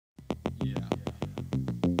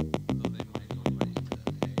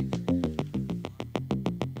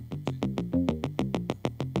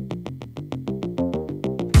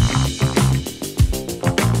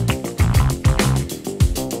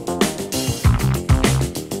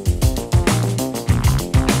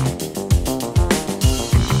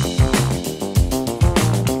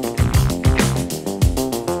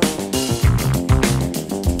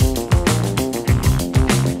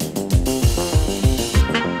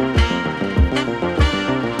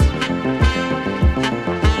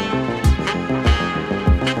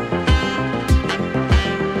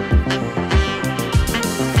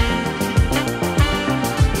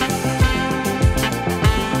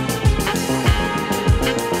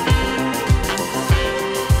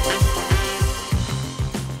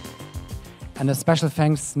And a special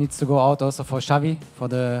thanks needs to go out also for Xavi, for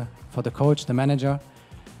the coach, the manager,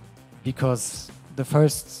 because the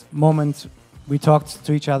first moment we talked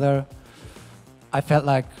to each other, I felt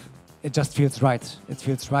like it just feels right. It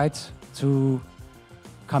feels right to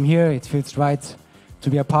come here. It feels right to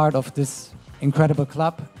be a part of this incredible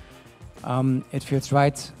club. It feels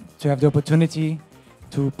right to have the opportunity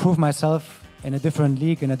to prove myself in a different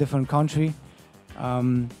league, in a different country,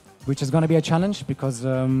 which is going to be a challenge because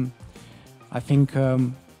I think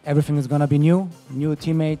everything is going to be new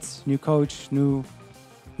teammates, new coach, new,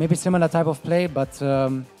 maybe similar type of play, but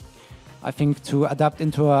I think to adapt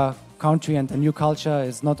into a country and a new culture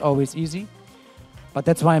is not always easy. But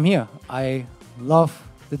that's why I'm here. I love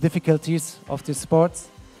the difficulties of this sport.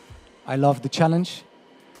 I love the challenge.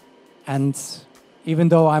 And even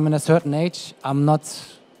though I'm in a certain age,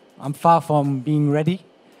 I'm far from being ready.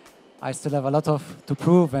 I still have a lot to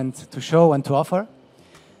prove and to show and to offer.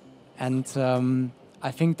 And I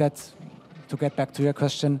think that, to get back to your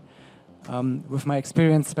question, with my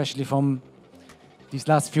experience, especially from these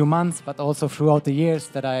last few months, but also throughout the years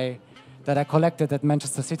that I collected at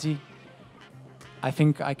Manchester City, I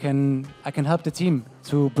think I can help the team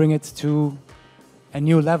to bring it to a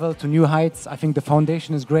new level, to new heights. I think the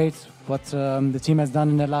foundation is great. What the team has done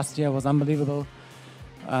in the last year was unbelievable.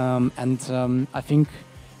 I think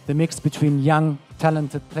the mix between young,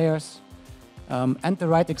 talented players and the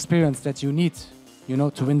right experience that you need,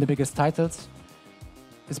 to win the biggest titles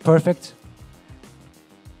is perfect.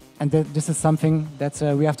 And this is something that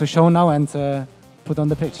we have to show now and put on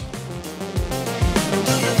the pitch.